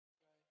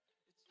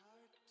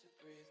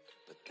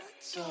but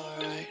that's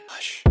alright.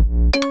 Hush.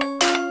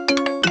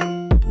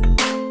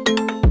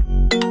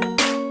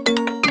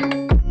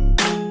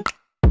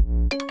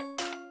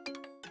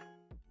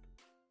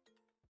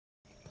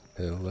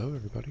 Hello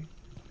everybody,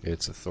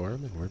 it's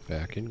Ethorum and we're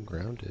back in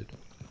Grounded.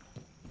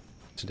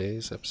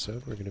 Today's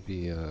episode we're going to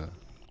be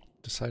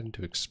deciding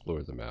to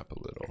explore the map a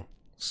little.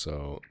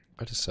 So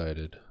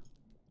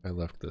I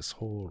left this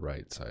whole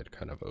right side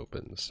kind of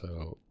open,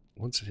 so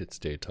once it hits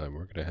daytime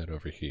we're going to head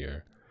over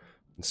here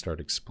and start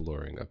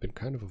exploring. I've been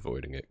kind of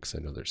avoiding it because I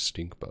know there's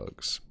stink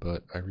bugs,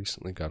 but I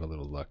recently got a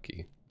little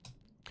lucky.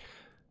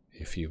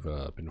 If you've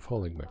been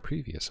following my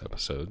previous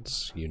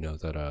episodes, you know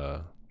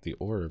that the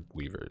orb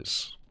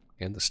weavers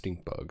and the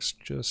stink bugs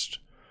just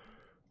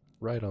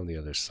right on the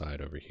other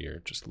side over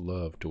here just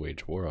love to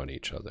wage war on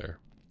each other.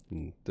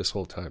 And this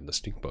whole time the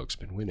stink bug's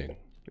been winning.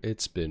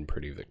 It's been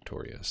pretty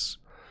victorious.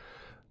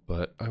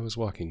 But I was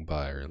walking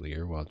by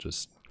earlier while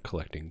just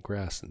collecting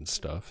grass and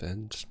stuff,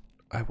 and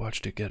I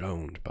watched it get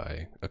owned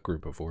by a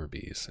group of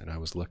orbies, and I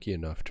was lucky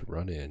enough to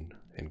run in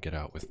and get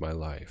out with my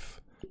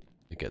life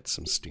and get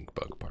some stink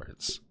bug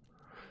parts.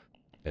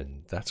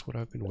 And that's what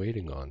I've been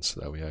waiting on, so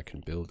that way I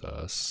can build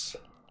us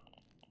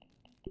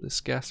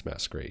this gas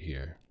mask right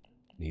here.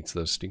 Needs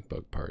those stink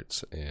bug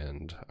parts,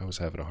 and I was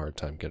having a hard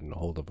time getting a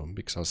hold of them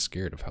because I was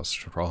scared of how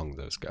strong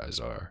those guys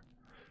are.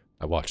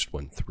 I watched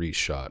one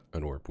 3-shot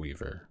an orb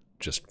weaver,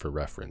 just for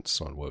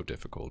reference, on WOAH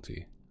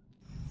difficulty.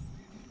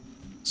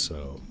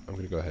 So I'm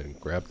going to go ahead and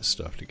grab the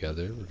stuff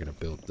together, we're going to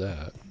build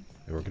that,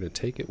 and we're going to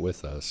take it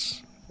with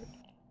us,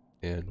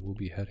 and we'll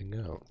be heading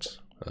out.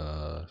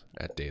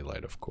 At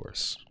daylight, of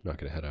course. I'm not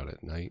going to head out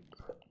at night.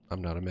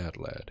 I'm not a mad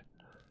lad.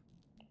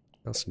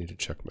 I also need to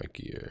check my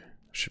gear.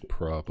 I should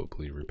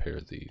probably repair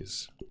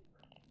these.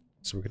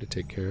 So we're going to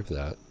take care of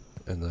that,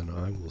 and then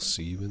I will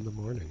see you in the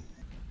morning.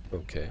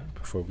 Okay,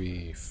 before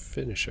we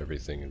finish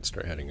everything and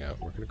start heading out,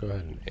 we're going to go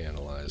ahead and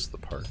analyze the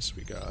parts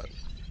we got.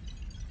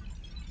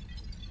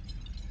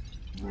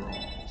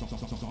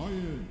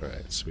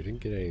 Alright, so we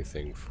didn't get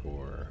anything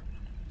for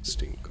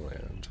stink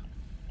gland.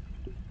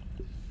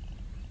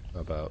 How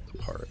about the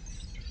part?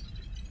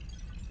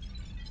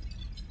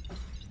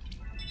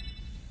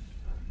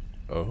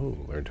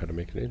 Oh, learned how to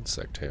make an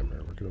insect hammer.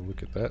 We're going to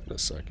look at that in a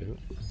second.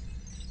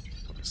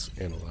 Let's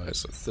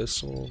analyze a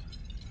thistle.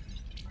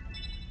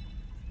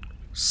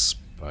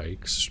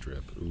 Spike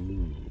strip.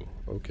 Ooh,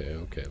 okay.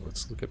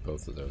 Let's look at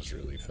both of those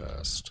really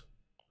fast.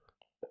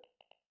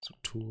 So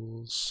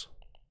tools.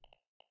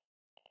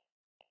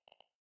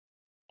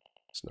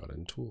 It's not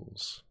in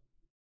tools.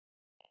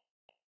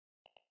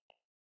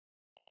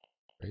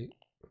 Right?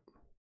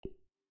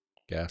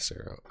 Gas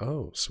arrow.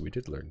 Oh, so we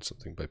did learn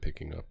something by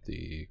picking up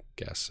the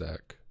gas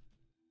sack.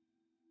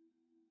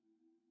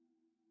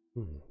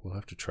 We'll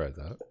have to try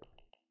that.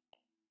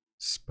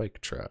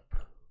 Spike trap.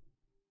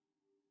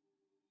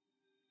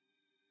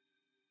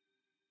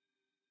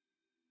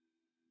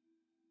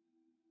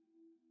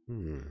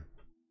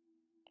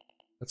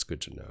 That's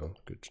good to know.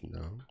 Good to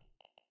know.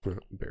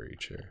 Berry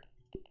chair.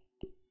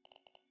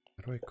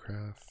 How do I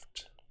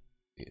craft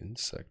the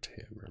insect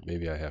hammer?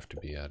 Maybe I have to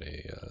be at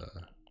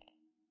a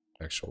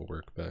actual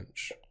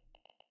workbench.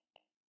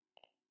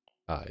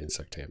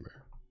 Insect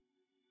hammer.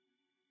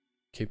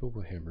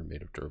 Capable hammer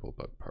made of durable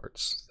bug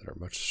parts that are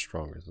much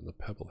stronger than the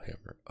pebble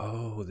hammer.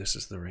 Oh, this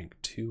is the rank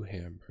 2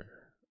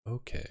 hammer.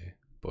 Okay.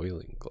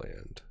 Boiling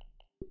gland.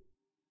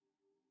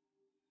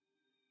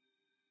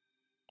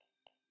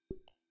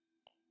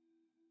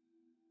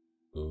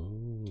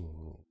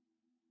 Ooh.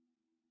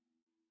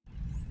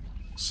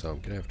 So I'm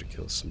gonna have to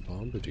kill some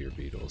Bombadier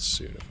beetles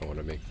soon if I want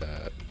to make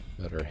that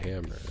better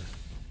hammer.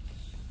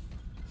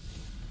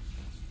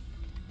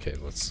 Okay,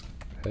 let's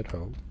head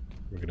home.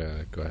 We're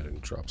gonna go ahead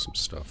and drop some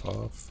stuff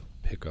off,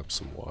 pick up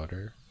some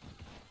water,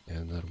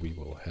 and then we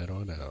will head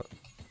on out.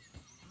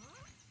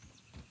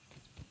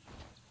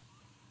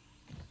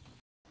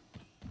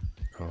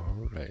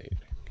 Alright,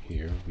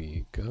 here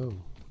we go.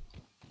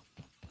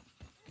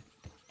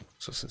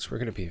 So since we're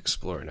gonna be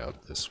exploring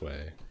out this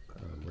way,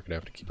 we're gonna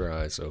have to keep our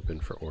eyes open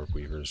for orb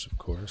weavers, of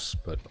course,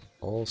 but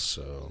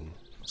also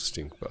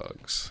stink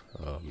bugs.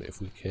 If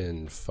we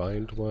can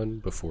find one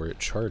before it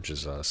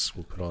charges us,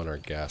 we'll put on our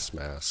gas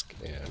mask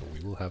and we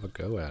will have a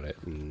go at it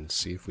and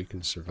see if we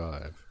can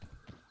survive.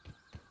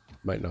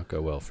 Might not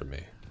go well for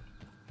me.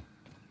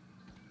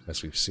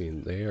 As we've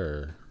seen, they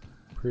are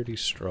pretty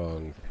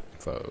strong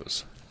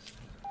foes.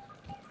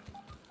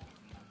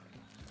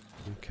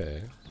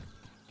 Okay.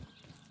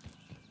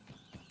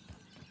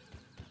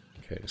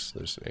 Okay, so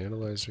there's an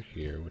analyzer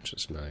here, which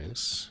is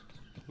nice.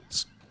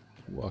 Let's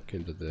walk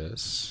into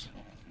this.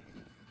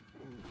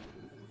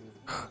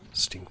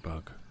 Stink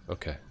bug.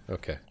 Okay,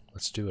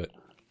 let's do it.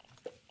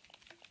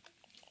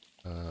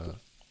 Feeling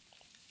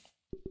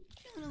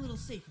a little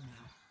safer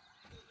now.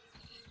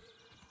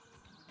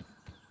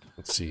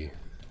 Let's see.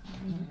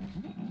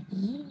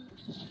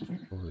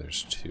 Oh,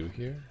 there's 2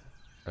 here?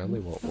 I only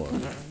want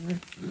 1.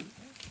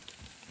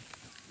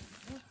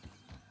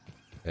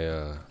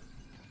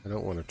 I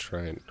don't want to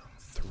try and...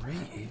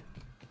 3?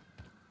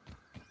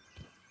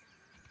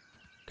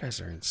 guys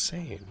are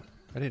insane.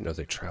 I didn't know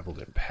they traveled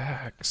in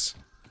packs.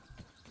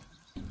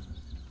 What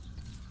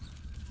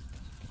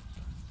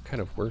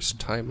kind of worst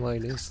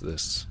timeline is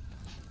this?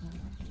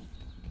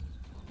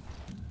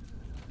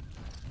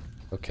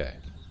 Okay.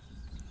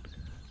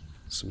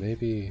 So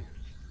maybe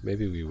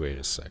we wait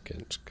a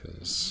second,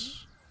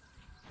 because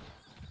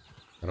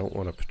I don't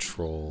want to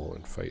patrol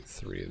and fight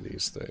 3 of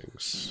these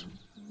things.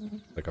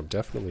 Like, I'm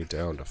definitely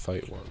down to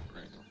fight one.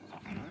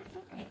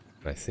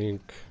 I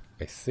think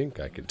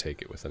I could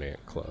take it with an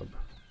ant club.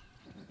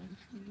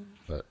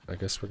 But I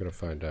guess we're gonna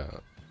find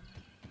out.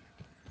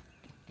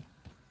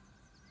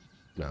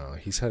 No,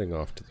 he's heading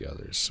off to the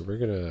others, so we're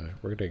gonna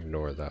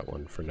ignore that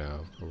one for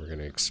now, and we're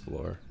gonna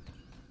explore.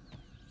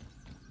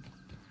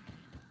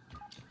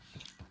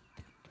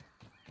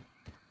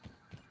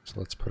 So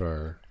let's put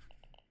our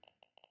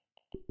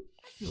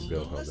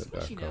mobile helmet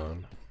back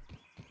on.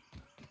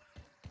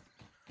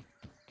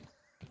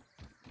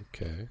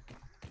 Okay.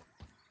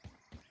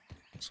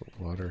 So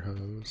water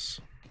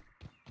hose.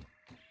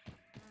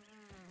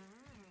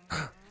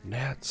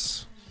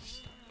 Gnats!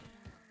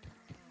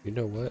 You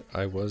know what?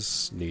 I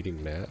was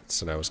needing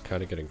gnats, and I was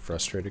kind of getting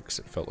frustrated because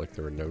it felt like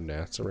there were no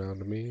gnats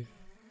around me.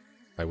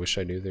 I wish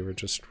I knew they were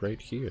just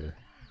right here.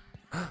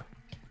 Oh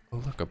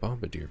look, a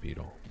bombardier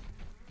beetle.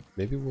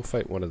 Maybe we'll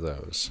fight one of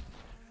those.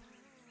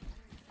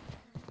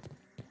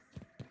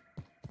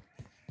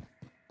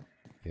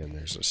 And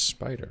there's a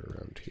spider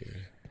around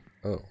here.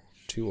 Oh,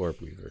 2 orb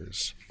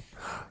weavers.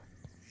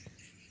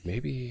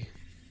 Maybe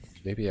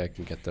I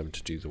can get them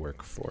to do the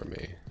work for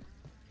me.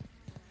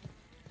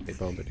 Hey,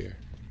 Bombardier,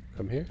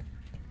 come here.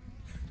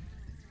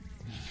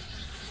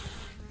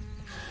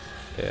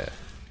 Yeah.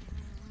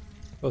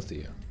 Both of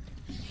you.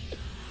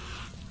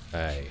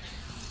 Aye.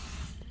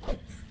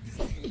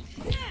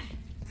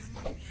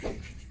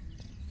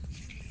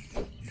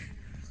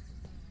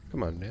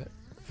 Come on, Nat.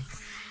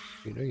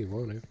 You know you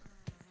want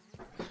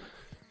to.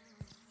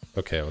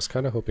 Okay, I was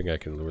kind of hoping I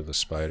can lure the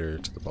spider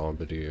to the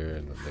Bombardier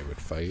and then they would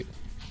fight,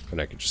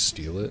 and I could just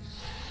steal it.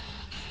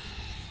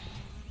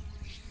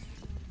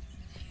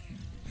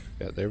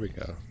 Yeah, there we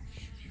go.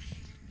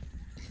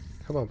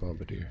 Come on,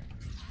 Bombardier.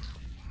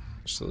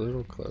 Just a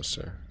little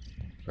closer.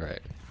 Alright,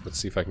 let's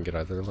see if I can get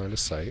either line of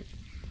sight.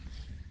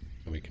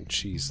 And we can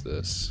cheese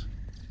this.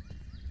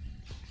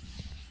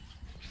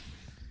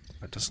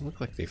 It doesn't look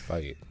like they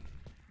fight.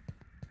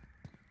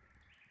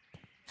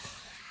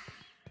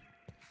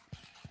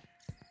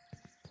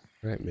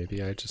 Alright,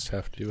 maybe I just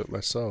have to do it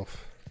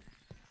myself.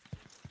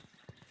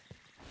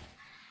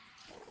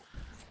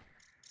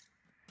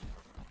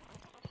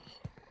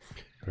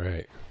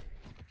 Alright.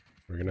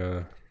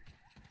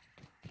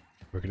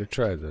 We're gonna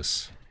try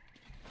this.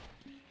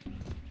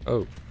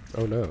 Oh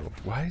no.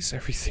 Why is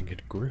everything in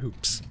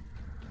groups?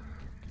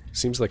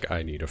 Seems like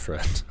I need a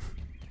friend.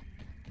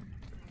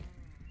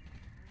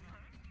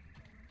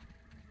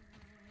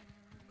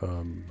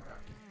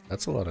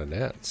 That's a lot of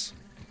gnats.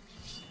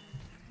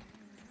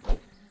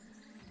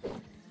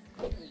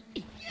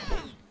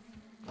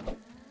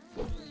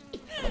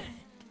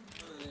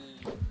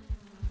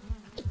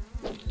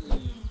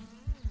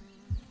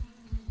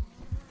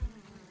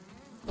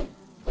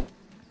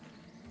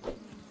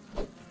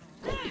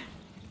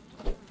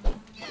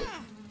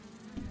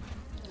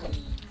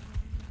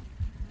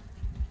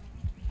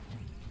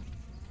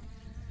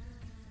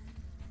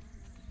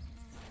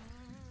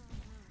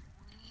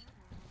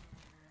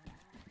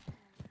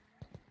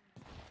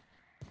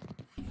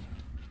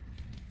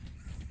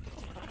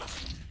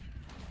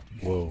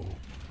 Whoa.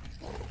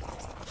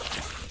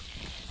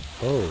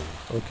 Oh,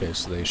 okay,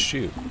 so they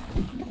shoot.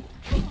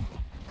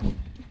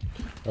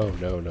 Oh,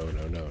 no.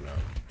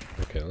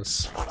 Okay,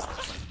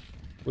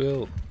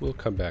 we'll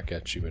come back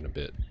at you in a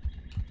bit.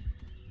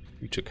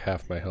 You took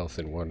half my health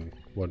in one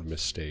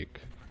mistake.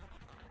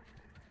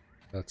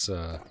 That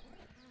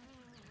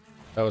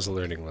was a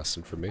learning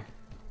lesson for me.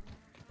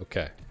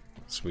 Okay,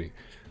 so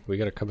we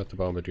gotta come at the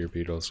Bombardier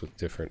beetles with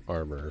different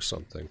armor or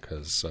something,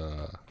 cause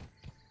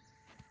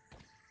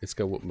it's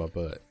gonna whoop my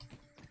butt.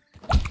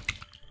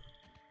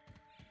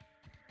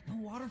 No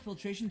water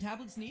filtration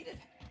tablets needed.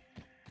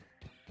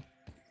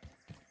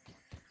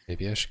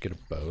 Maybe I should get a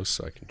bow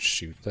so I can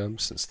shoot them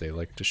since they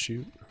like to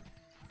shoot.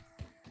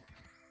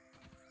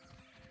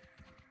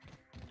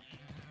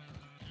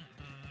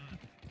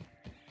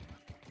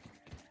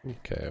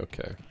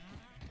 Okay.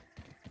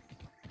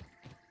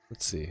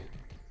 Let's see.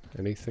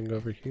 Anything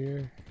over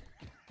here?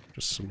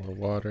 Just some more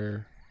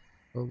water.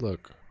 Oh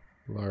look,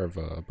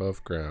 larva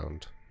above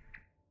ground.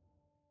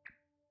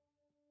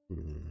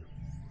 You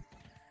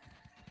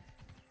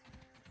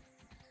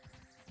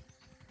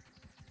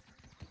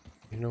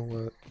know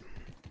what?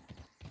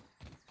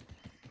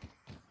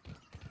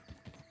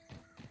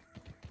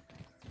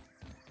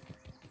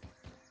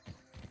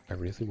 I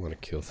really want to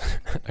kill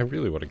that. I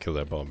really want to kill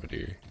that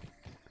Bombardier.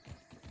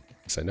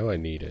 Because I know I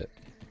need it.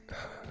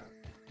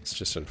 It's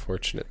just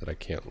unfortunate that I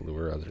can't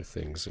lure other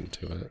things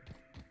into it.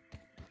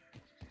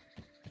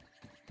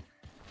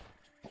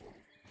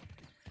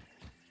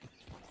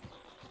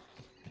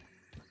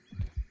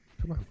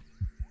 Come on.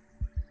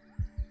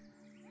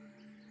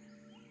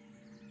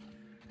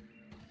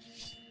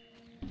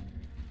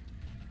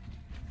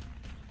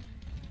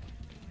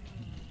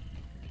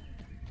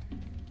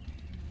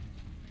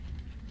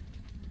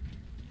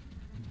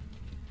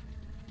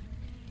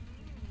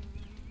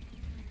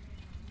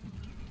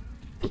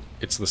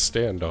 It's the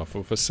standoff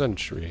of a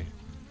century.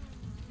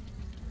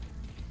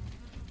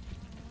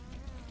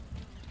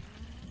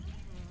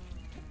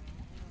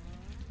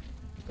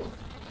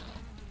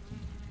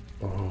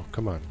 Oh,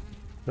 come on.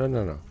 No,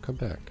 no, no. Come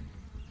back.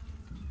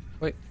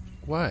 Wait,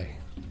 why?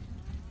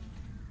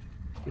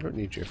 You don't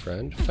need your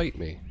friend. Fight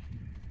me.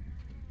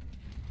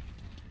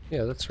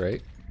 Yeah, that's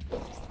right.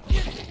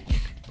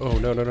 Oh,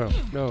 no, no, no.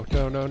 No,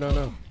 no, no, no,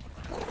 no.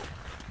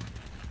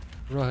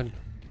 Run.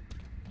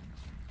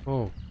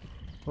 Oh.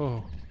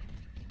 Oh.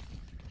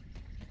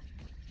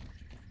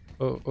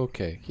 Oh,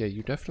 okay. Yeah,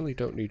 you definitely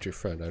don't need your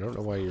friend. I don't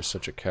know why you're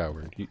such a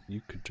coward.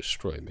 You could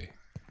destroy me.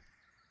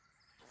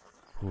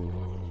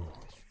 Ooh.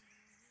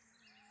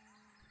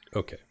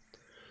 Okay.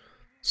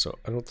 So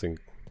I don't think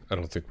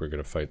we're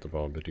gonna fight the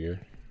Bombadier.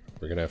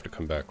 We're gonna have to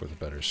come back with a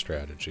better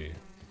strategy.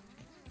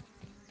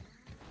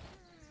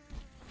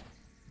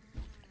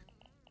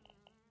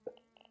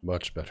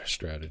 Much better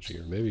strategy,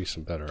 or maybe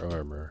some better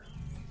armor.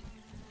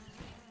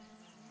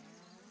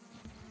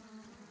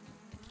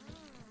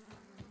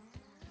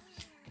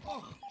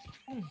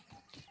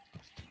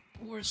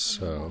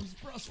 So,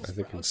 I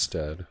think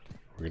instead,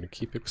 we're gonna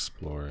keep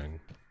exploring.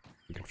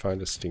 We can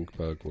find a stink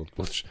bug.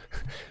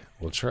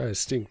 We'll try a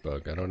stink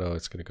bug. I don't know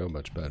it's gonna go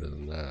much better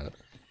than that.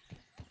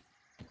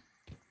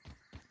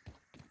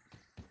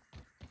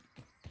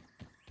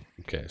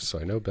 Okay, so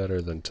I know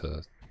better than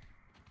to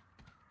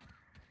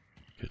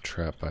get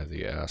trapped by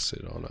the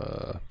acid on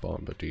a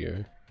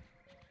Bombadier.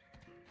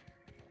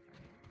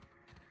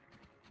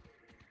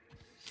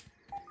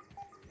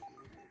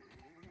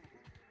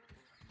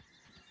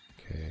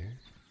 Okay.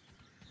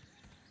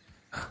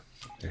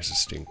 There's a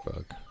stink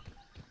bug.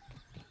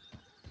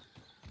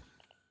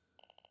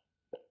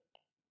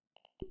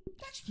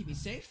 That should keep me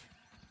safe.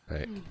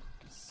 Right.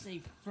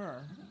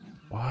 Safer.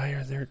 Why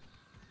are there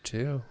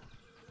two?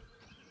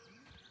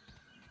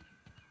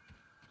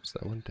 Is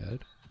that one dead?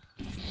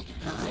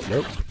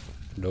 Nope.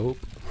 Nope.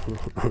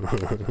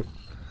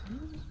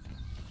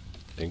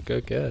 Think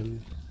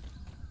again.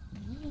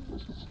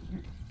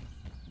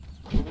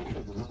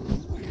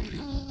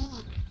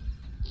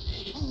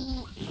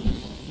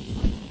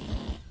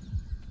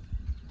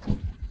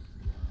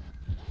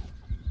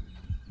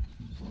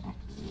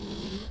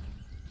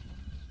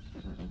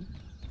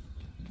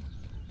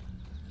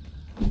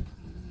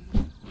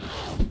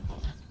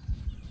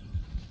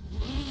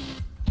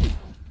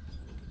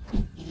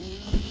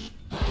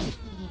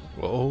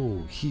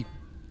 Oh, he...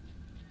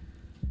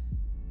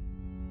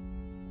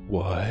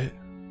 What?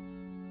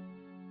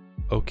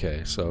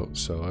 Okay, so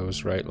I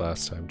was right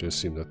last time to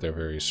assume that they're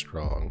very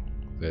strong.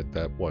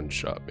 That one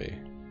shot me.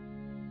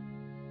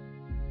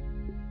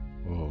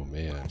 Oh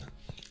man.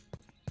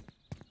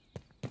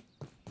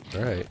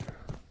 Alright.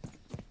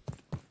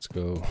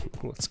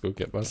 Let's go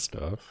get my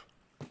stuff.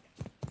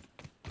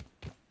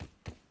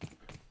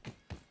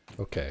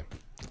 Okay.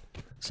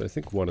 So I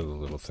think one of the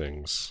little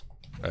things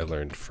I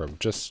learned from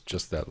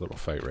just that little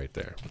fight right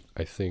there.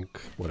 I think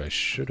what I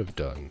should have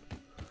done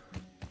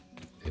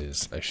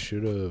is I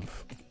should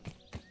have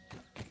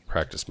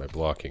practiced my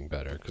blocking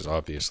better, because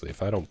obviously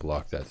if I don't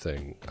block that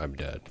thing, I'm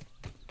dead.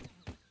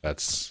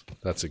 That's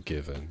a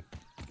given.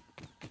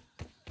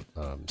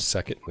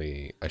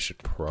 Secondly, I should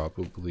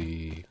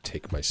probably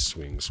take my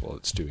swings while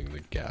it's doing the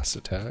gas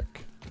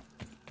attack,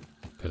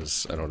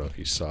 because I don't know if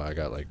you saw, I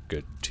got like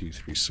good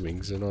 2-3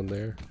 swings in on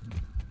there.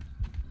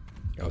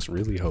 I was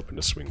really hoping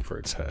to swing for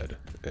its head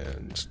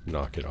and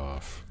knock it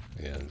off,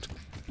 and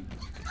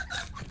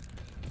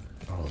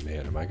oh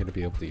man, am I going to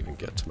be able to even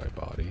get to my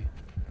body?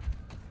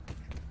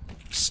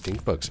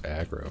 Stink bugs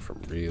aggro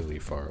from really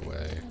far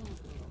away.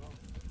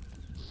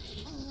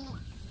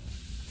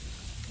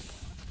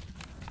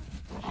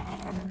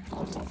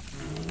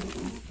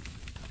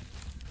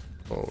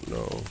 Oh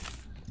no.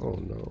 Oh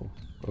no.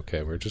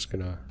 Okay, we're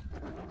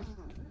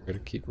gonna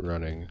keep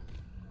running.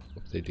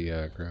 Hope they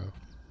de-aggro.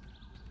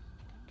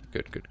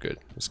 Good, good, good.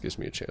 This gives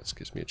me a chance,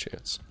 gives me a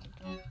chance.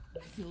 I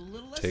feel a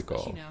little less Take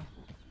all. now.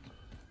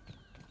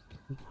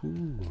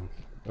 Ooh.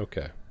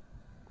 Okay.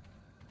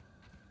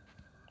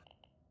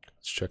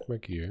 Let's check my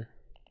gear.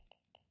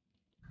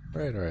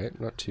 Alright,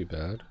 not too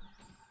bad.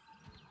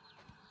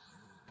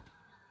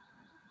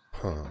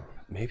 Huh.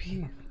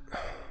 Maybe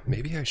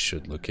I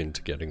should look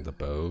into getting the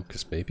bow,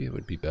 because maybe it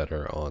would be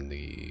better on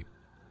the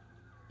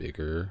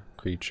bigger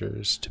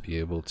creatures to be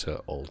able to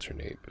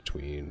alternate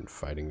between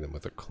fighting them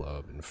with a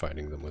club and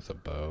fighting them with a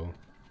bow.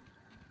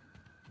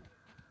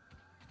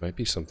 Might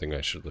be something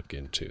I should look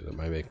into. That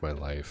might make my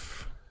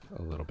life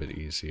a little bit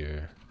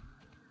easier.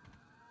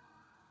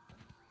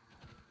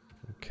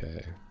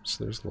 Okay,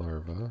 so there's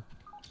larva.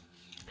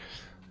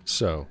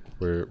 So,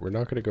 we're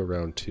not going to go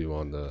round 2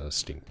 on the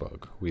stink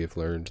bug. We have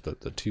learned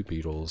that the 2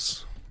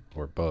 beetles,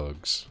 or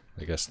bugs,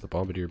 I guess the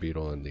bombardier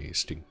beetle and the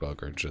stink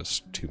bug are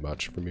just too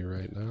much for me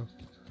right now.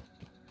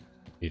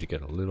 Need to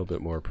get a little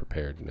bit more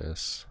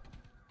preparedness.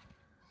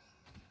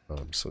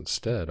 So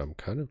instead, I'm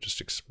kind of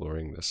just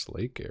exploring this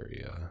lake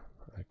area.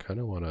 I kind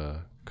of want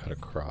to cut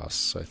across,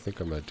 so I think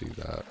I'm going to do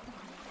that.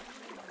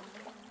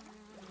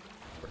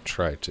 Or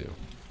try to.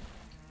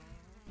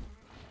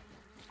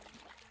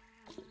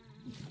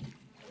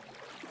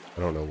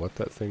 don't know what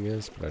that thing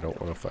is, but I don't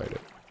want to fight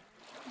it.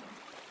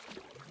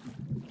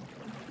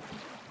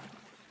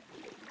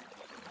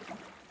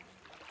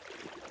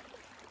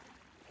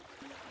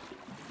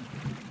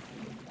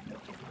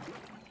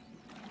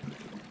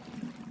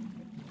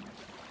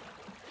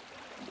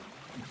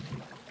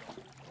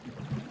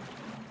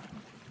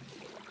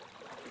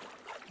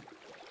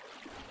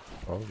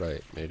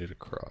 Alright, made it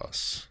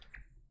across.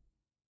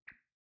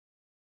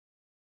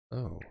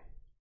 Oh.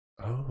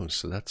 Oh,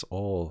 so that's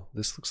all.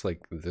 This looks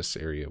like this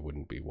area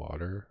wouldn't be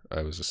water.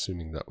 I was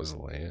assuming that was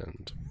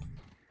land.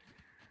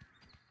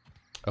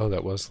 Oh,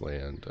 that was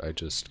land. I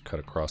just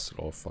cut across it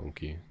all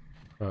funky.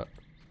 I'm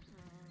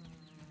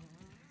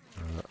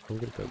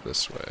gonna go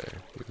this way,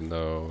 even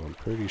though I'm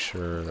pretty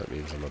sure that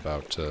means I'm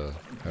about to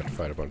have to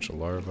fight a bunch of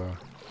larvae.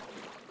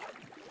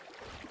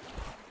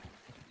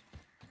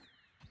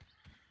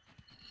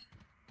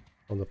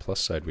 On the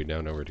plus side, we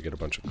now know where to get a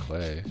bunch of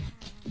clay.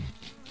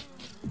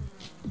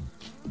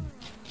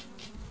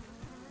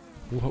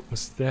 What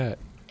was that?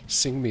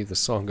 Sing me the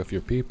song of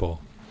your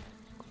people.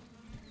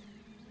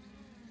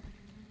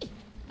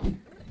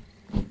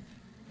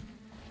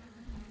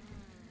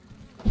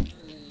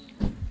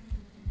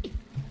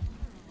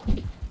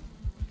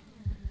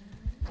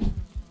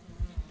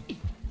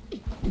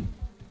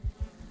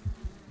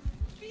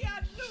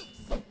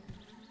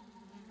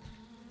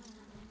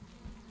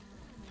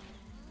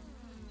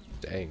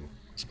 Dang,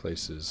 this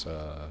place is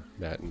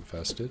gnat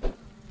infested.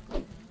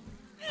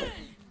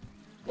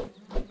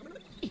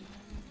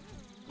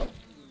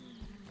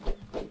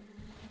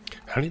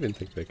 I don't even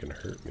think they can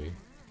hurt me.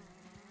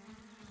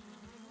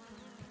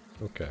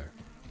 Okay.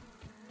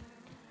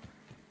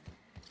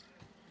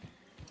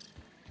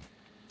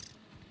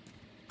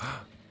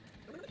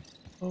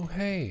 Oh,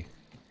 hey.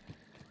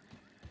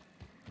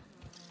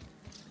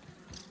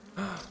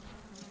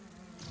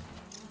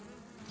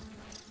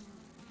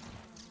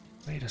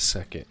 Wait a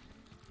second.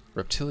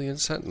 Reptilian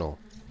Sentinel.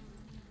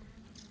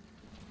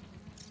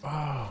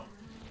 Oh.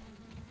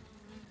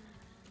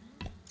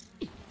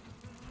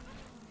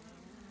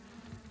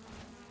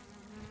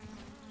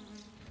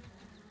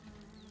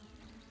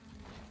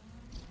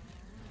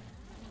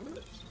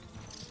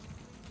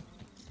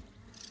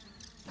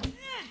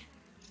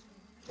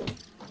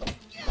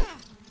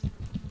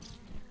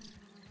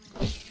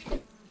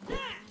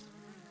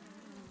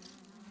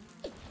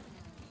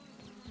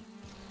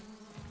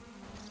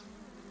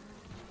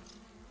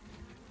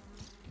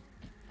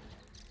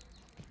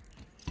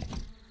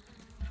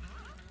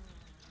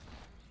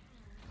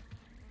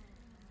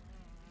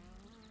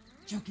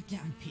 Choke it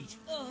down, Pete.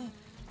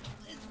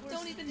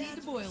 Don't even need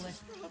to boil it.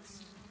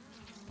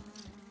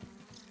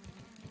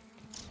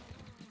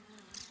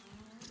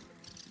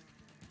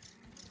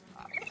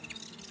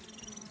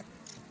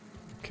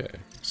 Okay,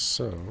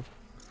 so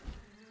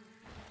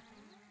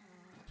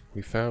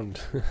we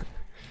found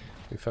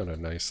we found a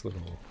nice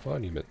little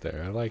monument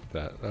there. I like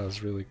that. That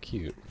was really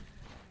cute.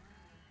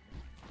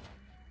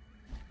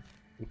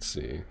 Let's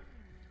see.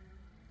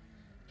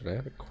 Did I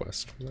have a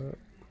quest for that?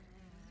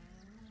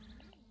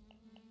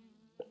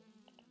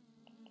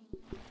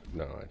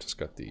 No, I just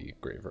got the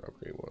grave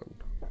robbery one.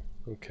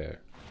 Okay.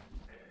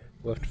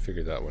 We'll have to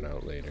figure that one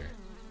out later.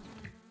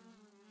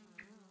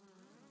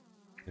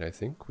 And I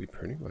think we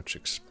pretty much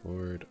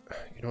explored...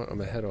 You know what, I'm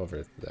gonna head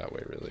over that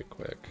way really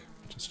quick,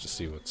 just to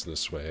see what's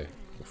this way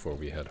before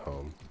we head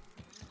home.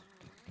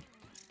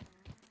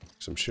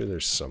 So I'm sure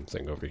there's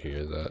something over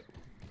here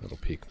that'll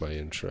pique my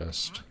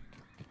interest.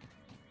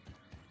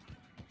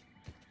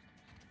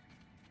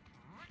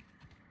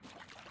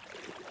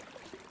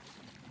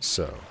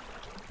 So,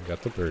 I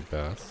got the bird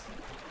bath,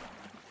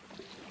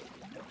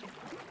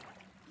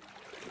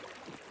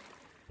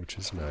 which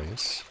is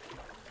nice.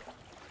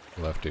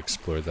 We'll have to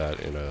explore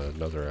that in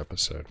another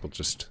episode. We'll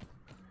just,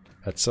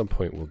 at some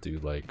point we'll do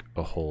like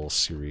a whole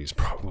series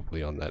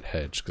probably on that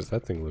hedge, because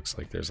that thing looks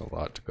like there's a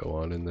lot to go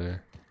on in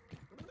there.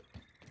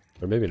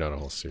 Or maybe not a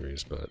whole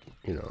series, but,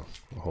 you know,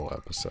 a whole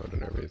episode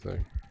and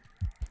everything.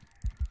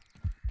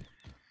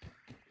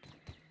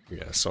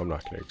 Yeah, so I'm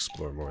not going to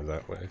explore more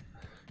that way.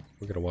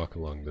 We're going to walk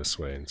along this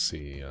way and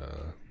see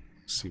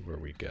where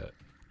we get.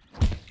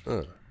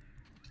 Okay,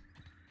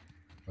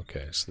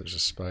 so there's a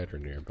spider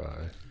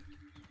nearby.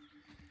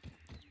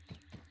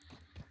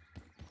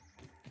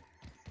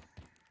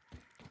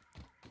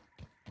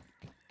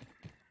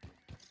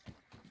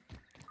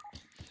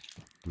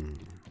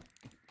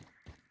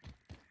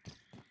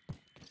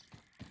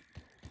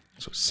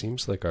 So it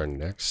seems like our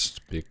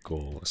next big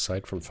goal,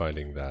 aside from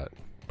finding that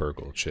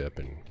burgle chip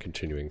and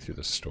continuing through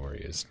the story,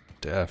 is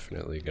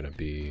definitely going to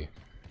be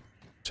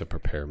to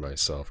prepare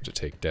myself to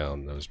take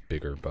down those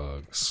bigger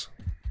bugs.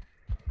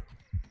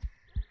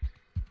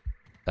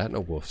 That and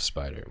a wolf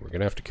spider. We're going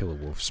to have to kill a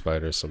wolf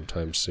spider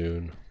sometime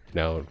soon.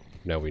 Now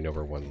we know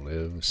where one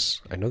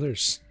lives. I know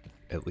there's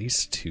at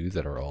least 2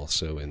 that are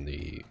also in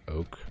the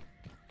oak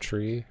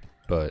tree,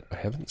 but I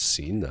haven't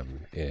seen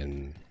them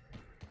in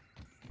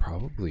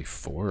probably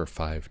 4 or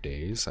 5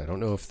 days. I don't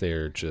know if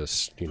they're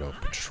just, you know,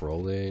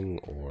 patrolling,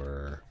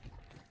 or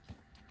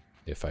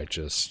if I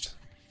just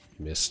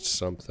missed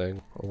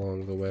something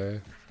along the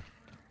way,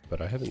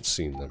 but I haven't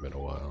seen them in a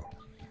while.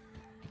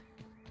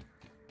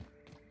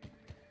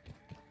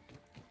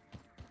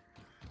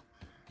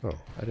 Oh,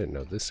 I didn't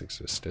know this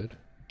existed.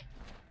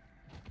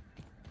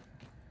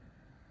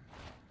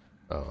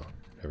 Oh,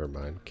 never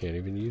mind. Can't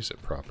even use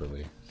it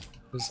properly.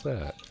 What is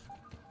that?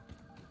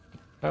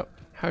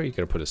 How are you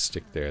gonna put a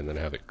stick there and then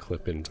have it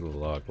clip into the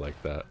log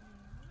like that?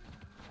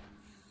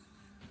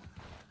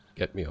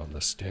 Get me on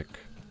the stick.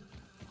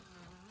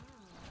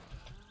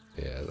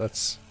 Yeah,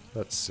 that's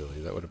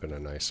silly. That would have been a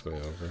nice way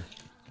over.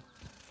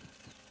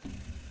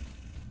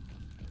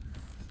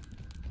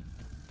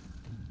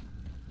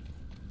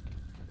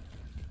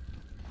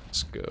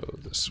 Let's go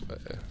this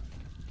way.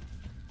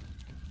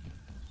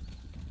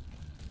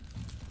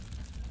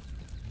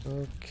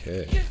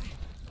 Okay.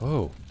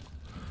 Oh.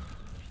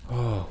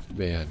 Oh,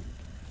 man.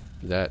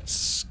 That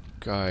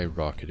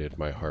skyrocketed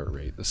my heart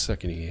rate. The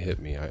second he hit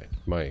me,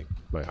 my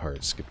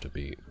heart skipped a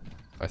beat.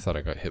 I thought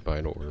I got hit by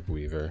an orb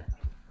weaver.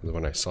 And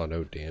when I saw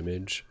no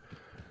damage,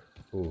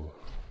 ooh.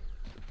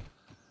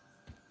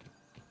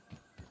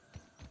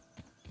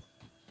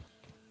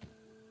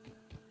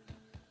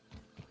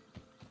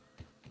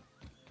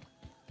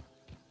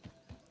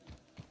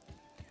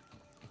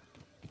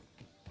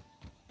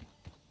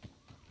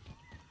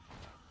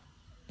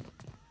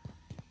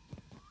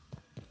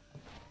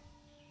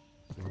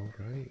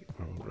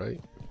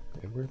 Alright,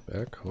 and we're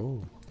back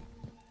home.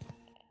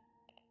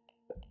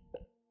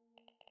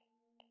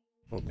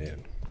 Oh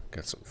man,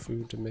 got some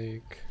food to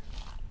make.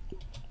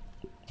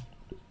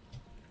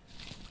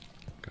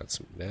 Got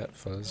some gnat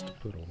fuzz to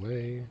put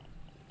away.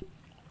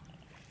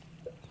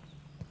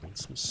 And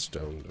some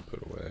stone to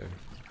put away.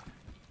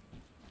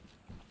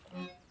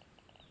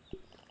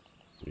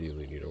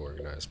 Really need to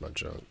organize my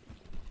junk.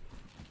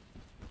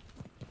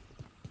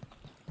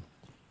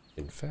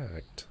 In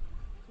fact,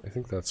 I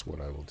think that's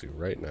what I will do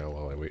right now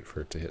while I wait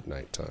for it to hit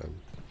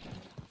nighttime.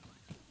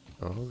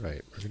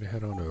 Alright, we're gonna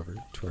head on over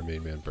to our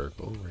main man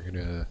Burgle. We're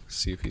gonna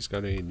see if he's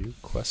got any new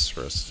quests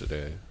for us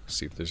today.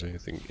 See if there's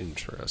anything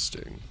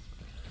interesting.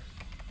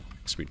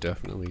 Because we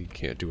definitely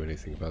can't do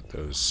anything about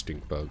those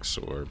stink bugs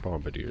or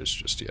bombadiers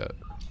just yet.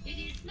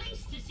 It is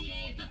nice to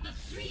see the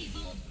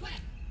three-fold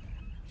quest.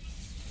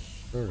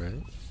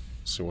 Alright,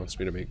 so he wants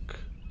me to make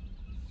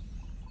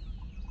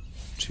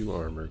 2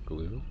 armor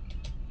glue.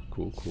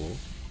 Cool, cool.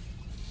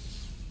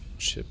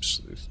 Chip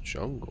Sleuth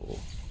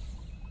Jungle.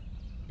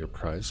 Your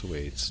prize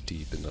awaits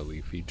deep in the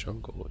leafy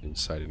jungle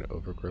inside an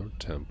overgrown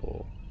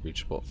temple,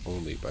 reachable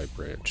only by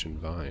branch and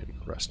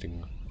vine,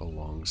 resting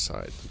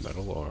alongside the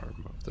metal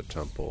arm of the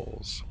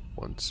temple's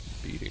once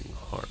beating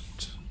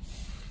heart.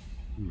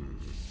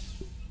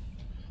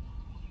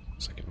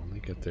 So I can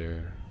only get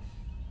there.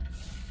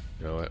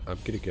 You know what? I'm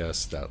gonna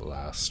guess that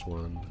last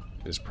one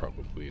is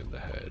probably in the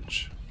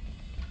hedge.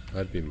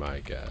 That'd be my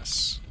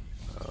guess.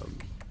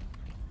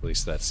 At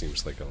least that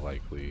seems like a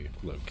likely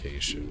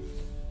location.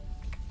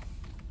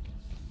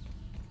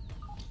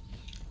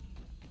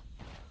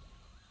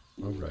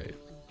 Alright,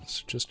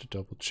 so just to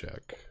double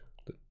check,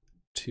 the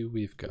 2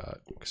 we've got,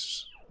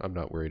 because I'm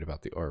not worried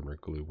about the armor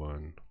glue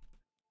one.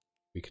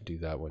 We can do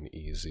that one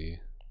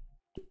easy.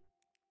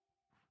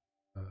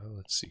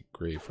 Let's see,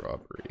 grave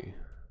robbery.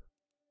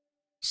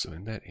 So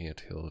in that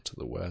anthill to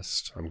the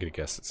west, I'm gonna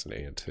guess it's an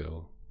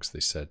anthill, because they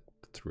said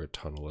through a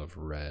tunnel of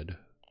red.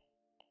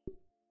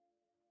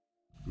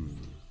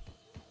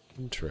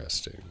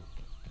 Interesting.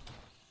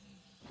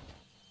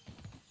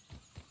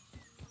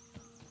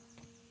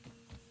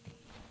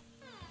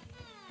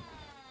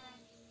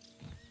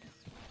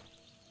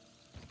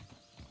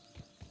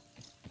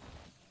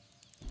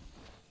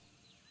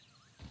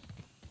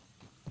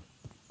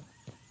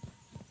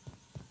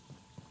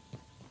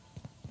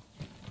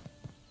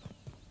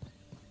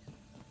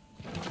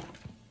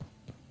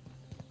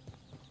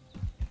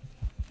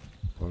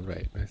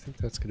 Alright, I think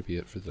that's going to be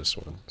it for this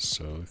one.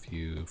 So if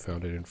you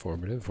found it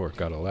informative or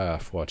got a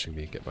laugh watching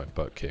me get my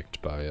butt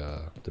kicked by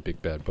the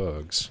big bad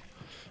bugs,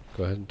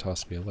 go ahead and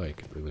toss me a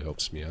like. It really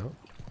helps me out.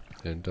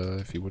 And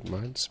if you wouldn't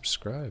mind,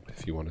 subscribe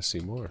if you want to see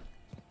more.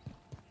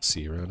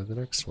 See you around in the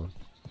next one.